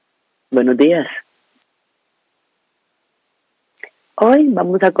Buenos días. Hoy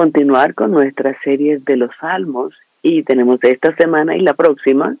vamos a continuar con nuestras series de los Salmos y tenemos esta semana y la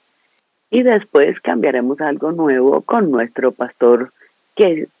próxima y después cambiaremos a algo nuevo con nuestro pastor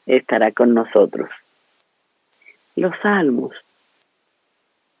que estará con nosotros. Los Salmos.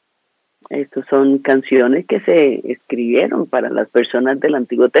 Estos son canciones que se escribieron para las personas del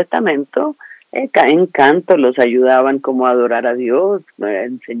Antiguo Testamento. En canto los ayudaban como a adorar a Dios, a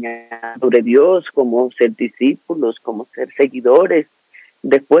enseñar sobre Dios, cómo ser discípulos, cómo ser seguidores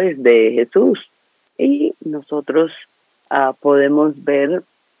después de Jesús. Y nosotros podemos ver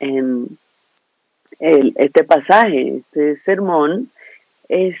en este pasaje, este sermón,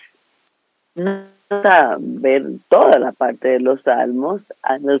 es ver toda la parte de los salmos,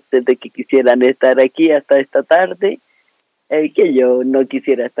 a no ser de que quisieran estar aquí hasta esta tarde, que yo no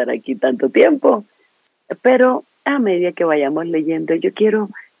quisiera estar aquí tanto tiempo, pero a medida que vayamos leyendo, yo quiero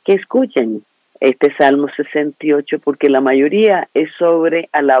que escuchen este Salmo 68, porque la mayoría es sobre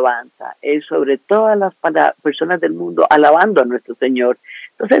alabanza, es sobre todas las personas del mundo alabando a nuestro Señor.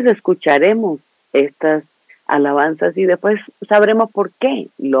 Entonces escucharemos estas alabanzas y después sabremos por qué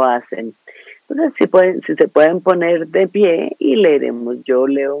lo hacen. Entonces, si se pueden poner de pie y leeremos. Yo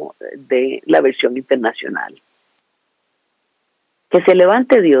leo de la versión internacional. Que se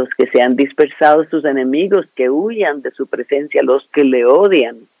levante Dios, que sean dispersados sus enemigos, que huyan de su presencia los que le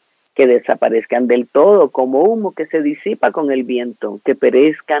odian, que desaparezcan del todo como humo que se disipa con el viento, que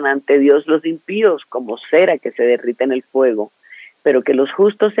perezcan ante Dios los impíos como cera que se derrite en el fuego, pero que los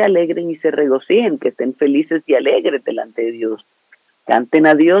justos se alegren y se regocijen, que estén felices y alegres delante de Dios. Canten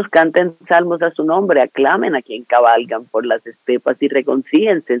a Dios, canten salmos a su nombre, aclamen a quien cabalgan por las estepas y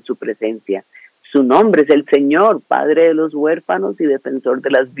reconcíense en su presencia. Su nombre es el Señor, Padre de los huérfanos y defensor de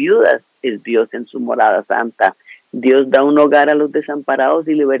las viudas, es Dios en su morada santa. Dios da un hogar a los desamparados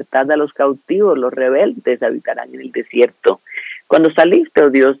y libertad a los cautivos, los rebeldes habitarán en el desierto. Cuando saliste, oh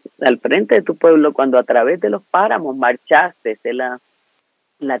Dios, al frente de tu pueblo, cuando a través de los páramos marchaste,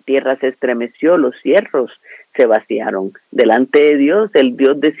 la tierra se estremeció, los cierros se vaciaron. Delante de Dios, el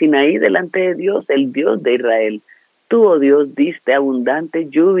Dios de Sinaí, delante de Dios, el Dios de Israel. Tú, oh Dios, diste abundantes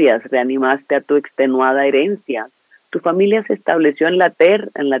lluvias, reanimaste a tu extenuada herencia. Tu familia se estableció en la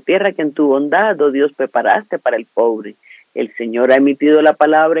tierra que en tu bondad, oh Dios, preparaste para el pobre. El Señor ha emitido la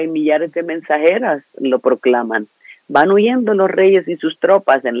palabra y millares de mensajeras lo proclaman. Van huyendo los reyes y sus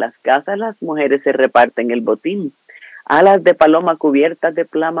tropas, en las casas las mujeres se reparten el botín. Alas de paloma cubiertas de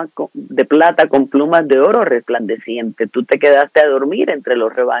plata con plumas de oro resplandeciente. Tú te quedaste a dormir entre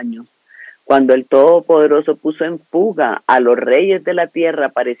los rebaños. Cuando el Todopoderoso puso en fuga a los reyes de la tierra,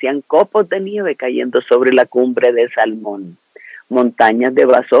 parecían copos de nieve cayendo sobre la cumbre de Salmón. Montañas de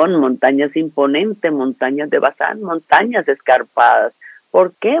Basón, montañas imponentes, montañas de Basán, montañas escarpadas.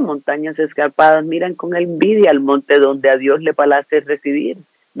 ¿Por qué montañas escarpadas miran con envidia al monte donde a Dios le place residir,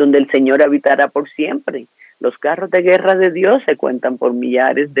 donde el Señor habitará por siempre? Los carros de guerra de Dios se cuentan por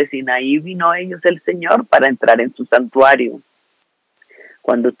millares. De Sinaí vino a ellos el Señor para entrar en su santuario.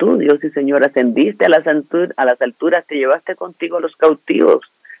 Cuando tú, Dios y Señor, ascendiste a las alturas, te llevaste contigo a los cautivos.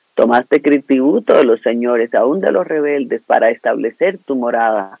 Tomaste tributo de los señores, aún de los rebeldes, para establecer tu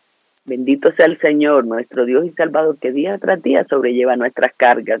morada. Bendito sea el Señor, nuestro Dios y Salvador, que día tras día sobrelleva nuestras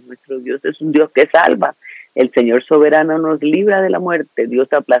cargas. Nuestro Dios es un Dios que salva. El Señor soberano nos libra de la muerte.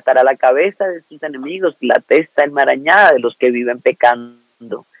 Dios aplastará la cabeza de sus enemigos, la testa enmarañada de los que viven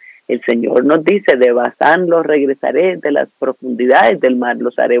pecando. El Señor nos dice, de Basán los regresaré, de las profundidades del mar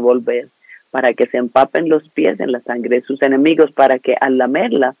los haré volver, para que se empapen los pies en la sangre de sus enemigos, para que al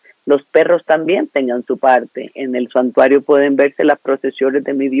lamerla los perros también tengan su parte. En el santuario pueden verse las procesiones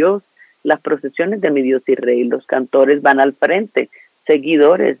de mi Dios, las procesiones de mi Dios y Rey. Los cantores van al frente,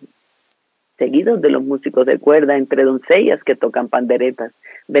 seguidos de los músicos de cuerda, entre doncellas que tocan panderetas.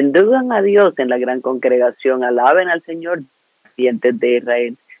 Bendigan a Dios en la gran congregación, alaben al Señor, dientes de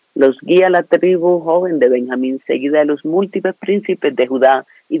Israel. Los guía la tribu joven de Benjamín, seguida de los múltiples príncipes de Judá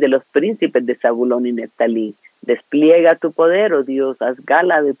y de los príncipes de Zabulón y Neftalí. Despliega tu poder, oh Dios, haz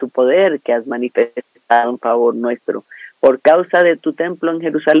gala de tu poder que has manifestado en favor nuestro. Por causa de tu templo en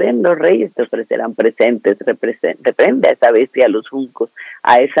Jerusalén, los reyes te ofrecerán presentes. Reprende a esa bestia, a los juncos,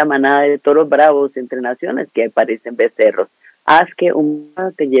 a esa manada de toros bravos entre naciones que parecen becerros. Haz que un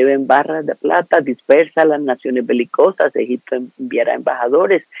te lleve en barras de plata, dispersa a las naciones belicosas. Egipto enviará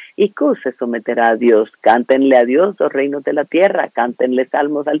embajadores y Cus se someterá a Dios. Cántenle a Dios, los reinos de la tierra, cántenle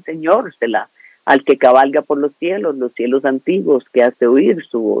salmos al Señor, al que cabalga por los cielos antiguos, que hace oír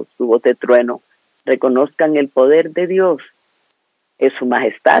su voz de trueno. Reconozcan el poder de Dios, Su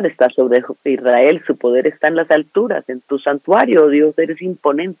majestad está sobre Israel, su poder está en las alturas. En tu santuario, oh Dios, eres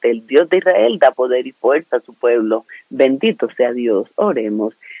imponente. El Dios de Israel da poder y fuerza a su pueblo. Bendito sea Dios.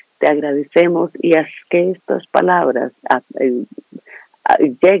 Oremos. Te agradecemos y haz que estas palabras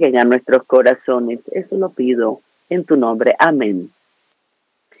lleguen a nuestros corazones. Eso lo pido en tu nombre. Amén.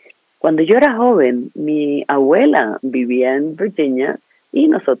 Cuando yo era joven, mi abuela vivía en Virginia y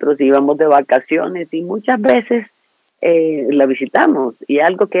nosotros íbamos de vacaciones y muchas veces la visitamos, y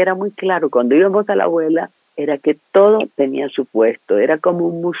algo que era muy claro cuando íbamos a la abuela era que todo tenía su puesto, era como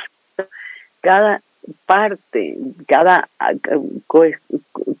un museo, cada parte, cada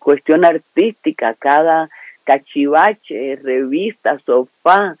cuestión artística, cada cachivache, revista,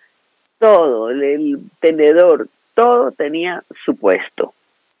 sofá, todo, el tenedor, todo tenía su puesto.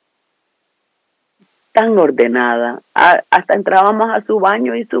 Tan ordenada, hasta entrábamos a su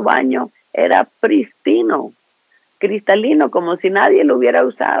baño y su baño era pristino, cristalino, como si nadie lo hubiera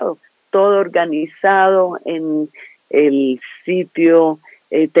usado, todo organizado en el sitio,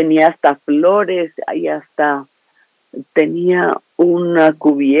 tenía hasta flores y hasta tenía una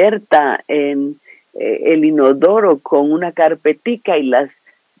cubierta en el inodoro con una carpetica, y las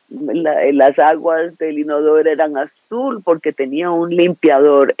aguas del inodoro eran azul porque tenía un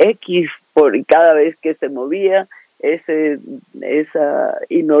limpiador X por cada vez que se movía. Ese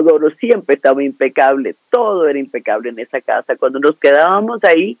inodoro siempre estaba impecable, todo era impecable en esa casa. Cuando nos quedábamos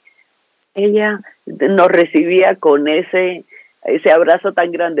ahí, ella nos recibía con ese abrazo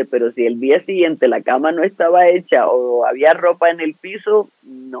tan grande, pero si el día siguiente la cama no estaba hecha o había ropa en el piso,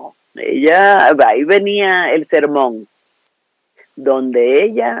 no, ahí venía el sermón. Donde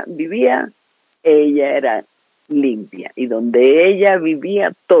ella vivía, ella era limpia, y donde ella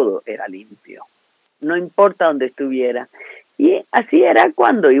vivía, todo era limpio. No importa dónde estuviera. Y así era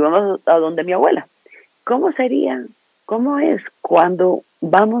cuando íbamos a donde mi abuela. ¿Cómo sería? ¿Cómo es cuando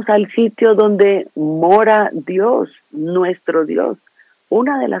vamos al sitio donde mora Dios, nuestro Dios?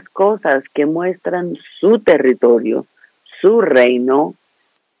 Una de las cosas que muestran su territorio, su reino,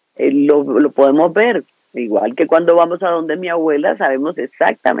 lo podemos ver. Igual que cuando vamos a donde mi abuela, sabemos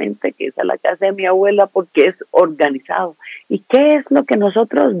exactamente que esa es la casa de mi abuela porque es organizado. ¿Y qué es lo que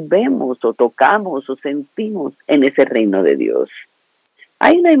nosotros vemos o tocamos o sentimos en ese reino de Dios?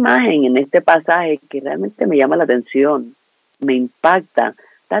 Hay una imagen en este pasaje que realmente me llama la atención, me impacta.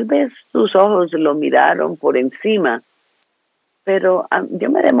 Tal vez sus ojos lo miraron por encima, pero yo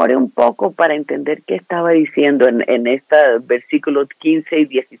me demoré un poco para entender qué estaba diciendo en estos versículos 15 y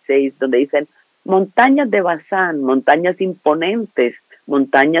 16, donde dicen: montañas de Basán, montañas imponentes,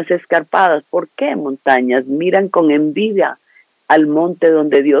 montañas escarpadas. ¿Por qué montañas? Miran con envidia al monte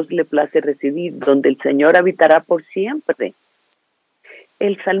donde Dios le place residir, donde el Señor habitará por siempre.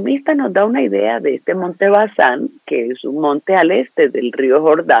 El salmista nos da una idea de este monte Basán, que es un monte al este del río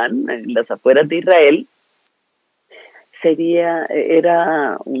Jordán, en las afueras de Israel.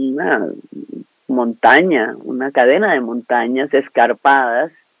 Era una montaña, una cadena de montañas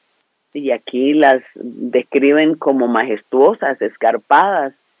escarpadas, y aquí las describen como majestuosas,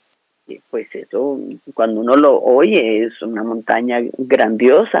 escarpadas. Y pues eso, cuando uno lo oye, es una montaña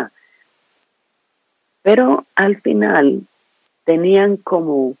grandiosa. Pero al final tenían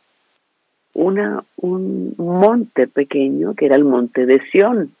como un monte pequeño, que era el monte de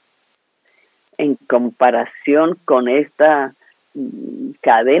Sión. En comparación con esta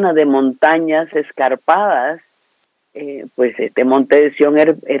cadena de montañas escarpadas, pues este monte de Sión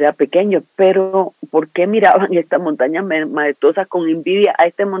era pequeño. Pero ¿por qué miraban estas montañas majestuosas con envidia a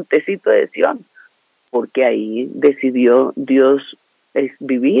este montecito de Sión? Porque ahí decidió Dios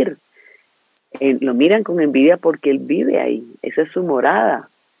vivir. Lo miran con envidia porque Él vive ahí, esa es su morada.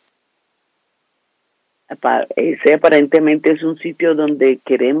 Ese aparentemente es un sitio donde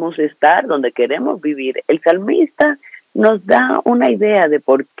queremos estar, donde queremos vivir. El salmista nos da una idea de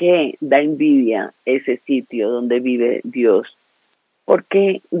por qué da envidia ese sitio donde vive Dios.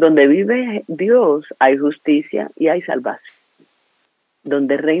 Porque donde vive Dios hay justicia y hay salvación.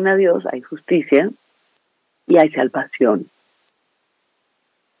 Donde reina Dios hay justicia y hay salvación.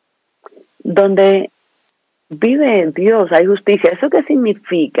 Donde vive Dios hay justicia. ¿Eso qué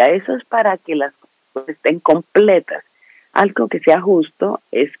significa? Eso es para que las cosas estén completas. Algo que sea justo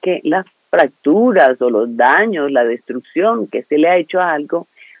es que las fracturas o los daños, la destrucción que se le ha hecho a algo,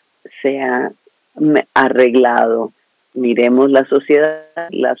 sea arreglado. Miremos la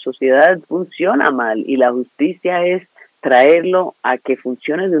sociedad funciona mal, y la justicia es traerlo a que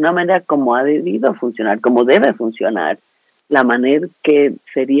funcione de una manera como ha debido funcionar, como debe funcionar, la manera que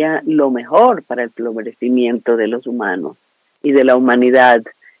sería lo mejor para el florecimiento de los humanos y de la humanidad.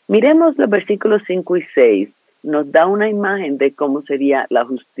 Miremos los versículos 5 y 6. nos da una imagen de cómo sería la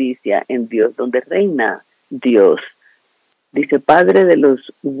justicia en Dios, donde reina Dios. Dice, Padre de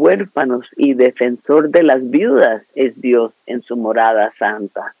los huérfanos y defensor de las viudas es Dios en su morada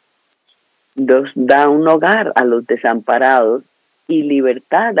santa. Dios da un hogar a los desamparados y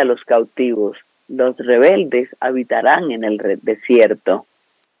libertad a los cautivos. Los rebeldes habitarán en el desierto.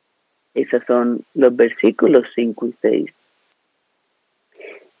 Esos son los versículos 5 y 6.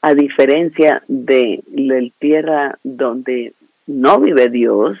 A diferencia de la tierra donde no vive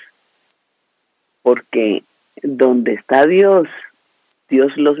Dios, porque donde está Dios,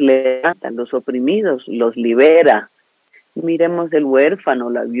 Dios los levanta, los oprimidos, los libera. Miremos el huérfano,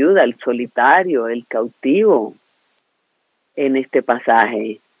 la viuda, el solitario, el cautivo en este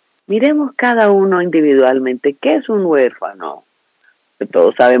pasaje. Miremos cada uno individualmente. ¿Qué es un huérfano?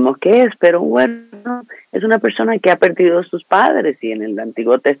 Todos sabemos qué es, pero un huérfano es una persona que ha perdido a sus padres, y en el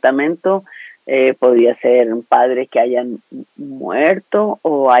Antiguo Testamento podía ser padres que hayan muerto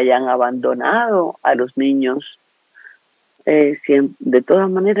o hayan abandonado a los niños. De todas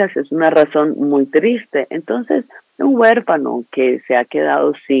maneras es una razón muy triste. Entonces, un huérfano que se ha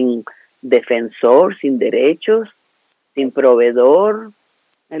quedado sin defensor, sin derechos, sin proveedor.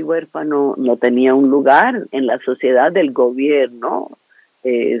 El huérfano no tenía un lugar en la sociedad del gobierno.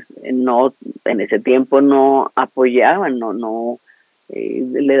 No, en ese tiempo no apoyaban, no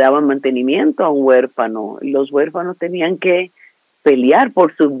le daban mantenimiento a un huérfano. Los huérfanos tenían que pelear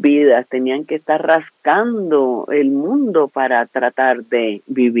por sus vidas, tenían que estar rascando el mundo para tratar de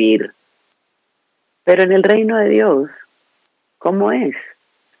vivir. Pero en el reino de Dios, ¿cómo es?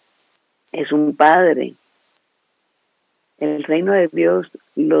 Es un padre. En el reino de Dios,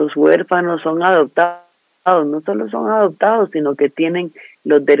 los huérfanos son adoptados. No solo son adoptados, sino que tienen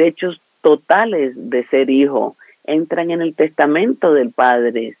los derechos totales de ser hijo. Entran en el testamento del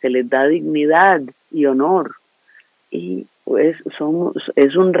Padre, se les da dignidad y honor. Y pues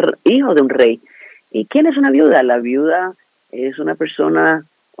es un hijo de un rey. ¿Y quién es una viuda? La viuda es una persona,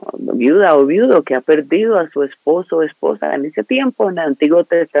 viuda o viudo, que ha perdido a su esposo o esposa. En ese tiempo, en el Antiguo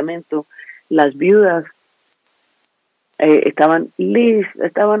Testamento, las viudas estaban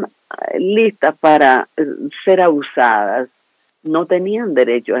listas para ser abusadas. No tenían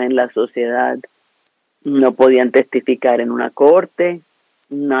derechos en la sociedad, no podían testificar en una corte,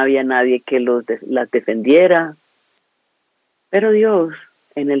 no había nadie que las defendiera. Pero Dios,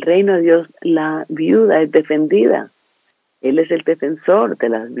 en el reino de Dios, la viuda es defendida. Él es el defensor de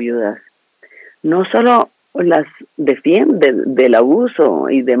las viudas. No solo las defiende del abuso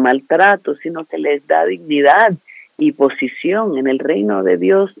y de maltrato, sino que les da dignidad y posición. En el reino de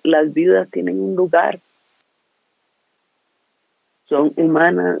Dios, las viudas tienen un lugar. Son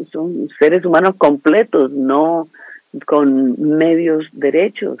humanas, son seres humanos completos, no con medios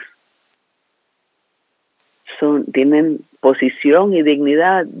derechos. Tienen posición y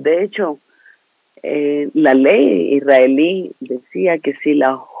dignidad. De hecho, la ley israelí decía que si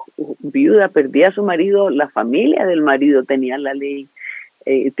la viuda perdía a su marido, la familia del marido tenía la ley,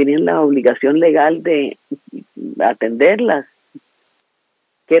 tenían la obligación legal de atenderlas,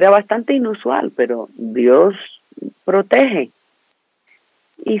 que era bastante inusual, pero Dios protege.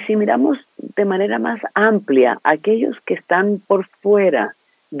 Y si miramos de manera más amplia, aquellos que están por fuera,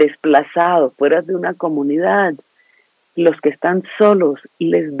 desplazados, fuera de una comunidad, los que están solos,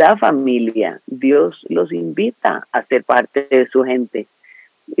 les da familia. Dios los invita a ser parte de su gente.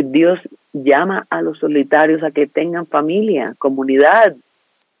 Dios llama a los solitarios a que tengan familia, comunidad.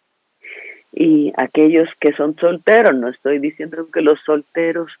 Y aquellos que son solteros, no estoy diciendo que los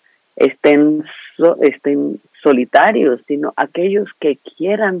solteros estén solitarios, sino aquellos que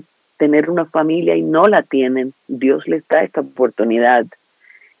quieran tener una familia y no la tienen, Dios les da esta oportunidad.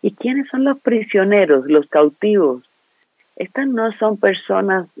 ¿Y quiénes son los prisioneros, los cautivos? Estas no son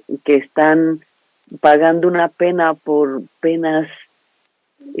personas que están pagando una pena por penas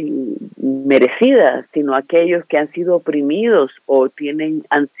merecidas, sino aquellos que han sido oprimidos o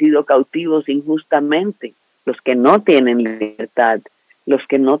han sido cautivos injustamente, los que no tienen libertad, los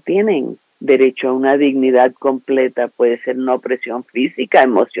que no tienen derecho a una dignidad completa. Puede ser una opresión física,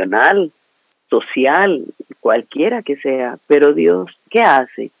 emocional, social, cualquiera que sea. Pero Dios, ¿qué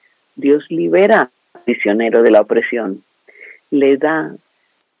hace? Dios libera al prisionero de la opresión, le da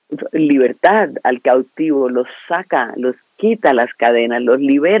libertad al cautivo, los saca, los quita las cadenas, los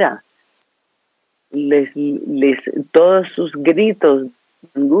libera. Todos sus gritos de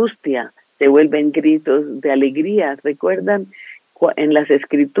angustia se vuelven gritos de alegría. ¿Recuerdan en las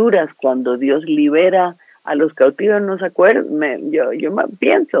escrituras cuando Dios libera a los cautivos? No se acuerdan. Yo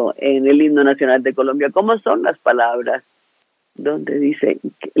pienso en el himno nacional de Colombia, ¿cómo son las palabras? donde dice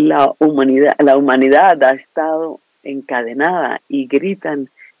que la humanidad ha estado encadenada y gritan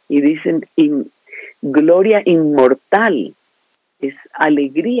y dicen gloria inmortal, es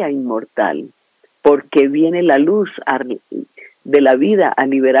alegría inmortal, porque viene la luz de la vida a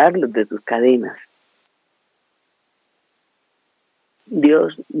liberarlos de sus cadenas.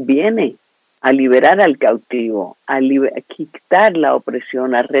 Dios viene a liberar al cautivo, a quitar la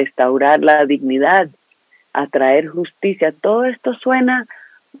opresión, a restaurar la dignidad, a traer justicia. Todo esto suena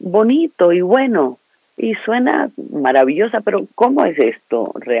bonito y bueno, y suena maravillosa, pero ¿cómo es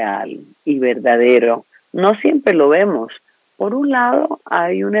esto real y verdadero? No siempre lo vemos. Por un lado,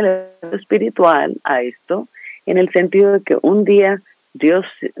 hay un elemento espiritual a esto, en el sentido de que un día Dios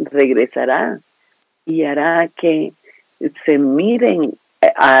regresará y hará que se miren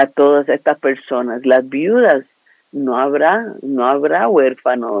a todas estas personas, las viudas. No habrá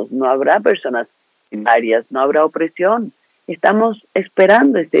huérfanos, no habrá personas solitarias, no habrá opresión. Estamos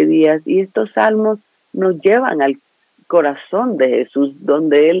esperando este día y estos salmos nos llevan al corazón de Jesús,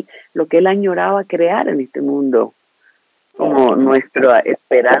 donde lo que él añoraba crear en este mundo, como nuestra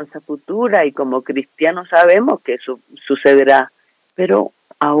esperanza futura, y como cristianos sabemos que eso sucederá. Pero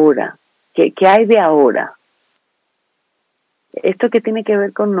ahora, ¿qué hay de ahora? Esto que tiene que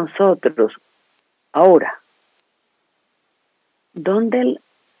ver con nosotros, ahora, ¿dónde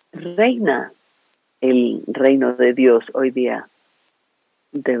reina el reino de Dios hoy día?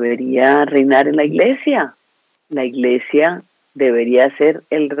 Debería reinar en la iglesia. La iglesia debería ser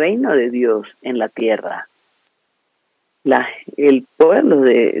el reino de Dios en la tierra. El pueblo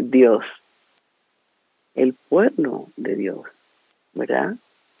de Dios. El pueblo de Dios, ¿verdad?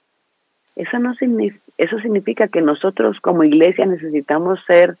 Eso significa que nosotros como iglesia necesitamos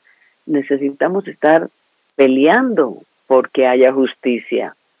estar peleando porque haya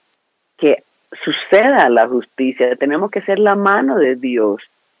justicia, que suceda la justicia. Tenemos que ser la mano de Dios,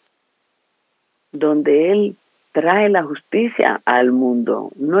 donde Él trae la justicia al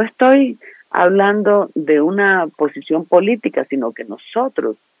mundo. No estoy hablando de una posición política, sino que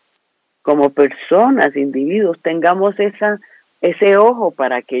nosotros, como personas, individuos, tengamos ese ojo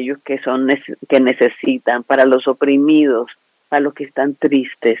para aquellos que necesitan, para los oprimidos, para los que están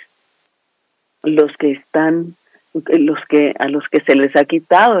tristes, a los que se les ha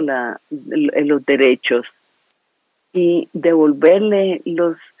quitado los derechos, y devolverle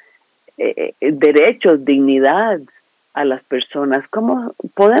los derechos, dignidad a las personas. ¿Cómo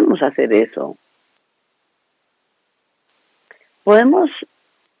podemos hacer eso? Podemos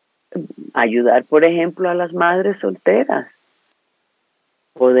ayudar, por ejemplo, a las madres solteras.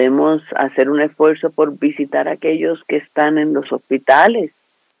 Podemos hacer un esfuerzo por visitar a aquellos que están en los hospitales,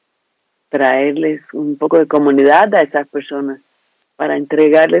 traerles un poco de comunidad a esas personas, para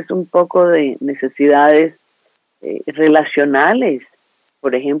entregarles un poco de necesidades relacionales.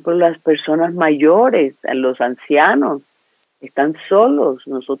 Por ejemplo, las personas mayores, los ancianos, están solos.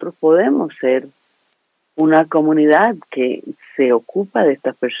 Nosotros podemos ser una comunidad que se ocupa de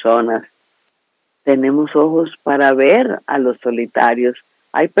estas personas. Tenemos ojos para ver a los solitarios.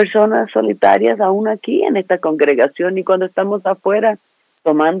 Hay personas solitarias aún aquí en esta congregación, y cuando estamos afuera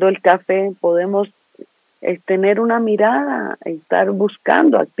tomando el café podemos tener una mirada, estar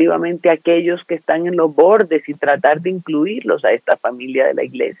buscando activamente a aquellos que están en los bordes y tratar de incluirlos a esta familia de la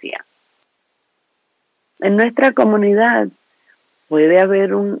iglesia. En nuestra comunidad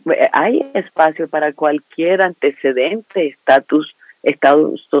hay espacio para cualquier antecedente,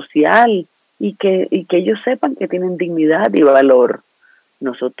 estado social, y que ellos sepan que tienen dignidad y valor.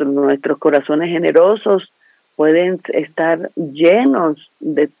 Nuestros corazones generosos pueden estar llenos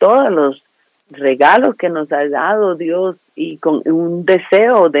de todos los regalos que nos ha dado Dios, y con un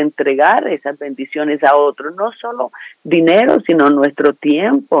deseo de entregar esas bendiciones a otros, no solo dinero, sino nuestro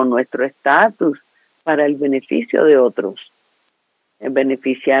tiempo, nuestro estatus, para el beneficio de otros.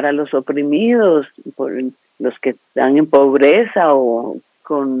 Beneficiar a los oprimidos, por los que están en pobreza o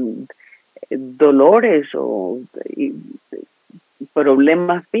con dolores o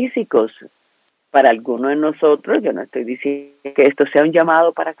problemas físicos. Para algunos de nosotros, yo no estoy diciendo que esto sea un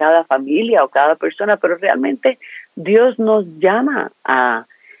llamado para cada familia o cada persona, pero realmente Dios nos llama a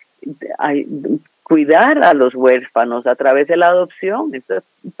cuidar a los huérfanos a través de la adopción. Esto es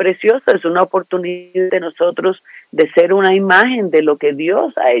precioso, es una oportunidad de nosotros de ser una imagen de lo que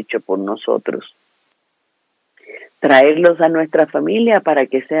Dios ha hecho por nosotros. Traerlos a nuestra familia para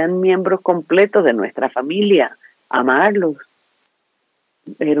que sean miembros completos de nuestra familia, amarlos.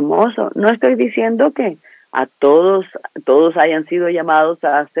 Hermoso. No estoy diciendo que a todos hayan sido llamados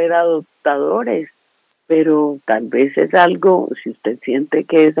a ser adoptadores, pero tal vez es algo, si usted siente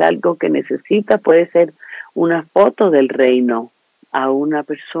que es algo que necesita, puede ser una foto del reino a una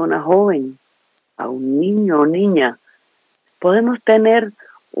persona joven, a un niño o niña. Podemos tener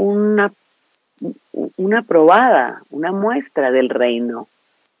una probada, una muestra del reino.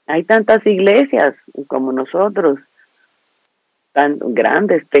 Hay tantas iglesias como nosotros, tan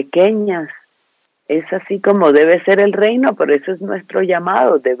grandes, pequeñas. Es así como debe ser el reino, pero eso es nuestro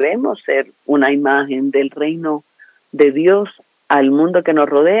llamado. Debemos ser una imagen del reino de Dios al mundo que nos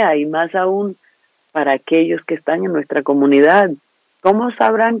rodea, y más aún para aquellos que están en nuestra comunidad. ¿Cómo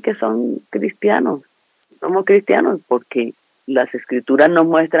sabrán que son cristianos? Somos cristianos porque las escrituras nos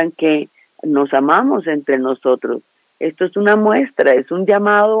muestran que nos amamos entre nosotros. Esto es una muestra, es un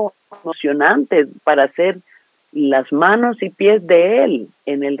llamado emocionante para ser las manos y pies de Él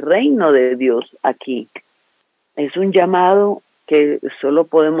en el reino de Dios aquí. Es un llamado que solo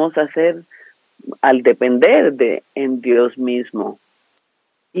podemos hacer al depender en Dios mismo.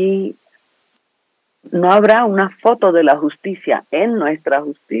 Y no habrá una foto de la justicia en nuestra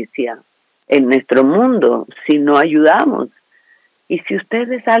justicia, en nuestro mundo, si no ayudamos. Y si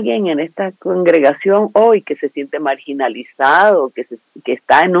usted es alguien en esta congregación hoy que se siente marginalizado, que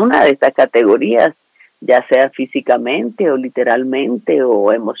está en una de estas categorías, ya sea físicamente o literalmente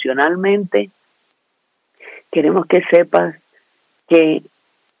o emocionalmente, queremos que sepas que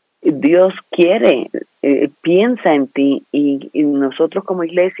Dios quiere, piensa en ti, y nosotros como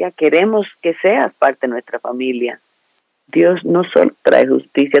iglesia queremos que seas parte de nuestra familia. Dios no solo trae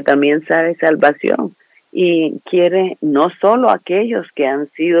justicia, también trae salvación, y quiere no solo a aquellos que han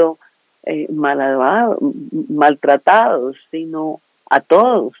sido maltratados, sino a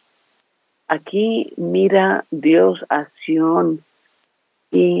todos. Aquí mira Dios a Sión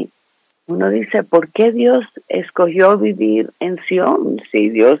y uno dice, ¿por qué Dios escogió vivir en Sión? Si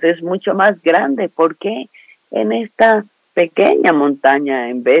Dios es mucho más grande, ¿por qué en esta pequeña montaña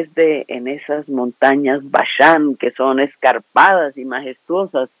en vez de en esas montañas Bashán, que son escarpadas y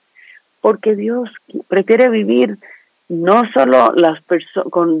majestuosas? Porque Dios prefiere vivir no solo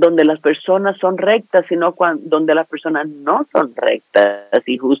donde las personas son rectas, sino donde las personas no son rectas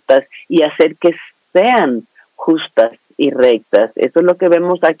y justas, y hacer que sean justas y rectas. Eso es lo que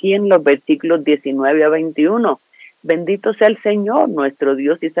vemos aquí en los versículos 19 a 21. Bendito sea el Señor, nuestro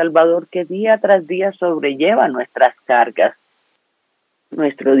Dios y Salvador, que día tras día sobrelleva nuestras cargas.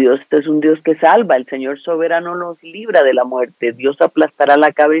 Nuestro Dios es un Dios que salva. El Señor soberano nos libra de la muerte. Dios aplastará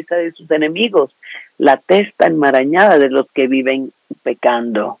la cabeza de sus enemigos, la testa enmarañada de los que viven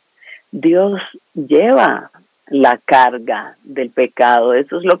pecando. Dios lleva la carga del pecado.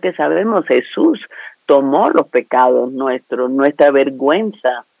 Eso es lo que sabemos. Jesús tomó los pecados nuestros, nuestra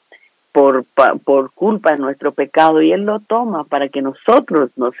vergüenza por culpa de nuestro pecado, y Él lo toma para que nosotros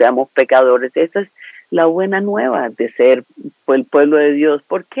no seamos pecadores. Esa es la buena nueva de ser el pueblo de Dios.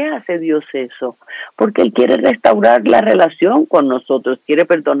 ¿Por qué hace Dios eso? Porque Él quiere restaurar la relación con nosotros, quiere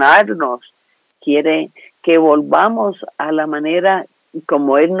perdonarnos, quiere que volvamos a la manera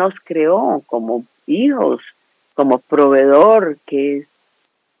como Él nos creó, como hijos, como proveedor que es,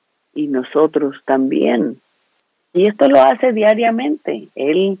 y nosotros también. Y esto lo hace diariamente.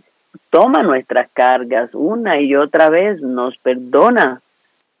 Él toma nuestras cargas una y otra vez, nos perdona,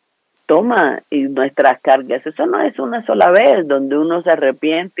 toma nuestras cargas. Eso no es una sola vez donde uno se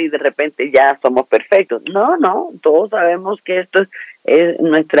arrepiente y de repente ya somos perfectos. No, todos sabemos que esto es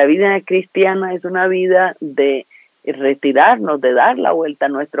nuestra vida cristiana, es una vida de retirarnos, de dar la vuelta a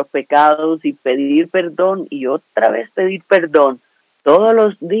nuestros pecados y pedir perdón y otra vez pedir perdón todos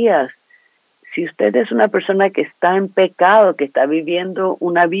los días. Si usted es una persona que está en pecado, que está viviendo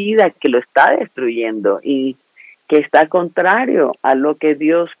una vida que lo está destruyendo y que está contrario a lo que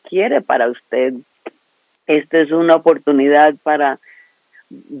Dios quiere para usted, esta es una oportunidad para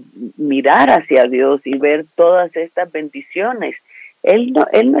mirar hacia Dios y ver todas estas bendiciones. Él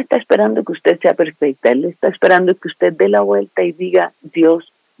no está esperando que usted sea perfecta, Él está esperando que usted dé la vuelta y diga,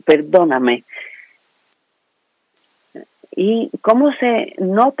 Dios, perdóname. ¿Y cómo se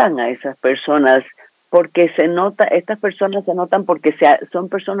notan a esas personas? Porque estas personas se notan porque son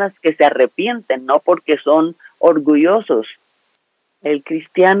personas que se arrepienten, no porque son orgullosos. El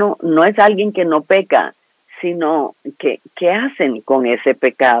cristiano no es alguien que no peca, sino que hacen con ese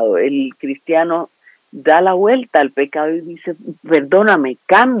pecado. El cristiano da la vuelta al pecado y dice, perdóname,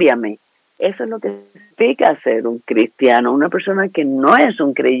 cámbiame. Eso es lo que significa ser un cristiano. Una persona que no es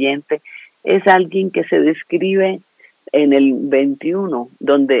un creyente es alguien que se describe en el 21,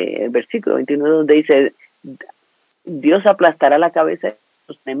 el versículo 21, donde dice, Dios aplastará la cabeza de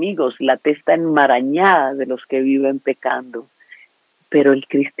sus enemigos, la testa enmarañada de los que viven pecando. Pero el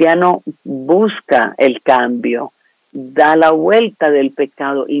cristiano busca el cambio. da la vuelta del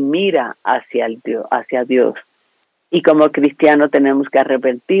pecado y mira hacia Dios. Y como cristianos tenemos que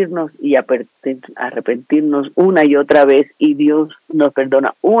arrepentirnos y arrepentirnos una y otra vez, y Dios nos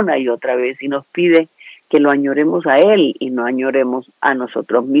perdona una y otra vez y nos pide que lo añoremos a Él y no añoremos a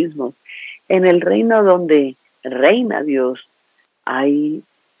nosotros mismos. En el reino donde reina Dios hay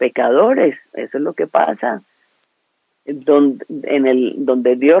pecadores, eso es lo que pasa.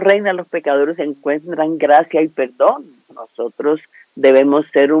 Donde Dios reina, los pecadores encuentran gracia y perdón. Nosotros debemos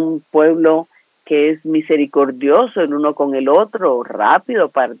ser un pueblo que es misericordioso el uno con el otro, rápido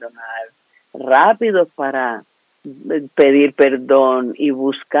para perdonar, rápido para pedir perdón y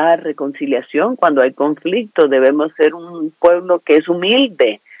buscar reconciliación cuando hay conflicto. Debemos ser un pueblo que es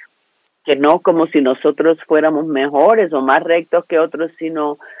humilde, que no como si nosotros fuéramos mejores o más rectos que otros,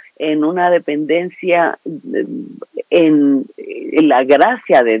 sino en una dependencia en la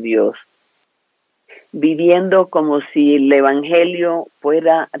gracia de Dios, viviendo como si el evangelio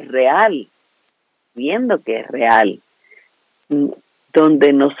fuera real, viendo que es real,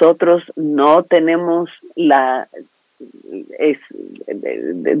 donde nosotros no tenemos la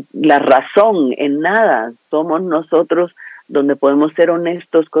razón en nada, somos nosotros donde podemos ser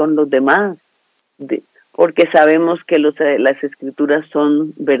honestos con los demás, porque sabemos que las escrituras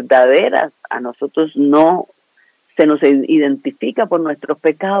son verdaderas. A nosotros no se nos identifica por nuestros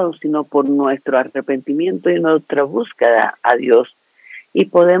pecados, sino por nuestro arrepentimiento y nuestra búsqueda a Dios. Y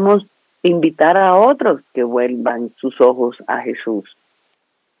podemos invitar a otros que vuelvan sus ojos a Jesús.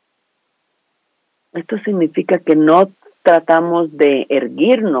 Esto significa que no tratamos de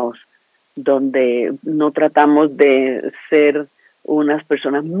erguirnos, donde no tratamos de ser unas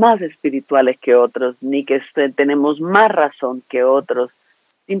personas más espirituales que otros, ni que tenemos más razón que otros.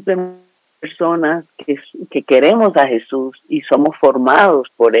 Simplemente personas que queremos a Jesús y somos formados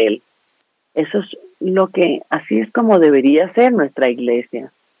por Él. Eso es así es como debería ser nuestra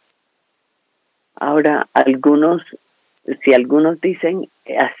iglesia. Ahora, si algunos dicen,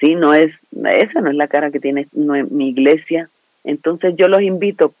 así no es, esa no es la cara que tiene mi iglesia, entonces yo los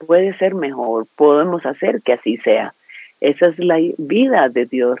invito, puede ser mejor, podemos hacer que así sea. Esa es la vida de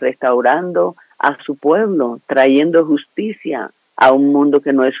Dios, restaurando a su pueblo, trayendo justicia a un mundo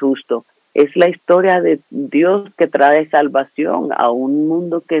que no es justo. Es la historia de Dios que trae salvación a un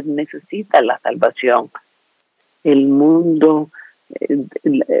mundo que necesita la salvación. El mundo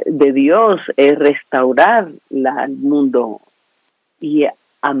de Dios es restaurar el mundo, y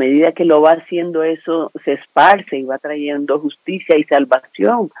a medida que lo va haciendo eso, se esparce y va trayendo justicia y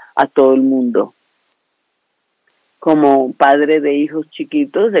salvación a todo el mundo. Como padre de hijos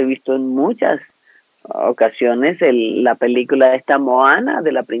chiquitos, he visto en muchas ocasiones la película esta Moana,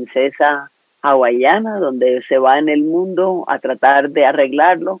 de la princesa hawaiana, donde se va en el mundo a tratar de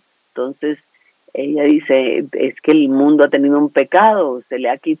arreglarlo. Entonces ella dice, es que el mundo ha tenido un pecado, se le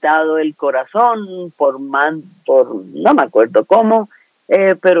ha quitado el corazón por no me acuerdo cómo,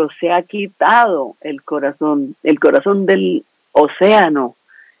 pero se ha quitado el corazón del océano,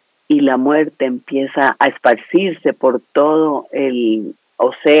 y la muerte empieza a esparcirse por todo el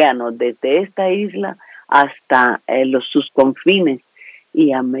océano, desde esta isla hasta sus confines,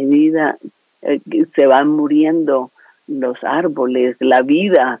 y a medida se van muriendo los árboles, la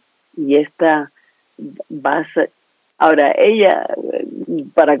vida, y ahora ella,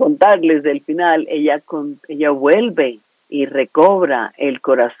 para contarles del final, ella vuelve y recobra el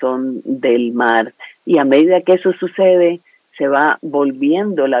corazón del mar, y a medida que eso sucede, se va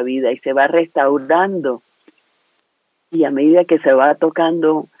volviendo la vida y se va restaurando, y a medida que se va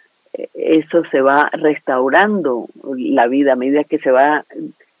tocando eso, se va restaurando la vida, a medida que se va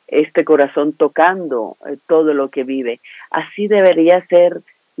este corazón tocando todo lo que vive. Así debería ser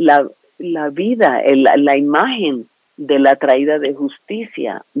la vida, la imagen de la traída de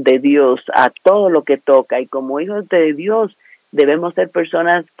justicia de Dios a todo lo que toca. Y como hijos de Dios debemos ser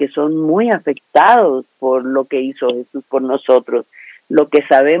personas que son muy afectados por lo que hizo Jesús por nosotros, lo que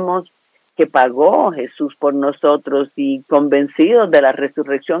sabemos que pagó Jesús por nosotros, y convencidos de la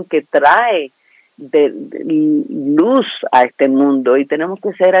resurrección que trae de luz a este mundo. Y tenemos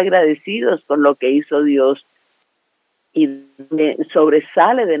que ser agradecidos con lo que hizo Dios y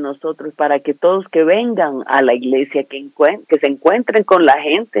sobresale de nosotros, para que todos que vengan a la iglesia, que se encuentren con la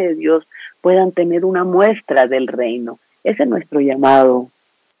gente de Dios, puedan tener una muestra del reino. Ese es nuestro llamado,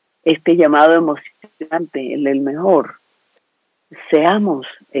 este llamado emocionante, el mejor. Seamos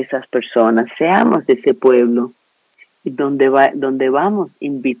esas personas, seamos ese pueblo donde vamos a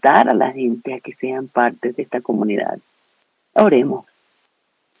invitar a la gente a que sean parte de esta comunidad. Oremos.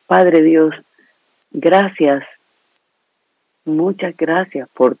 Padre Dios, gracias, muchas gracias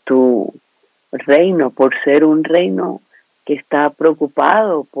por tu reino, por ser un reino que está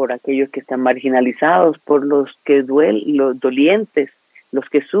preocupado por aquellos que están marginalizados, por los que los dolientes, los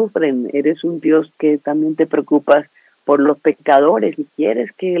que sufren. Eres un Dios que también te preocupas por los pecadores y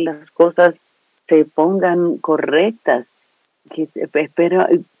quieres que las cosas se pongan correctas. Que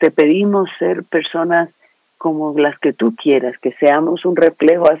te pedimos ser personas como las que tú quieras, que seamos un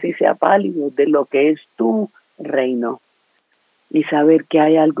reflejo, así sea pálido, de lo que es tu reino. Y saber que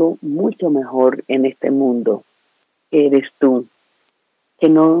hay algo mucho mejor en este mundo, que eres tú. Que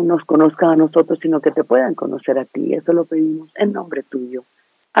no nos conozcan a nosotros, sino que te puedan conocer a ti. Eso lo pedimos en nombre tuyo.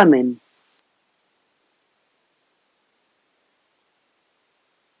 Amén.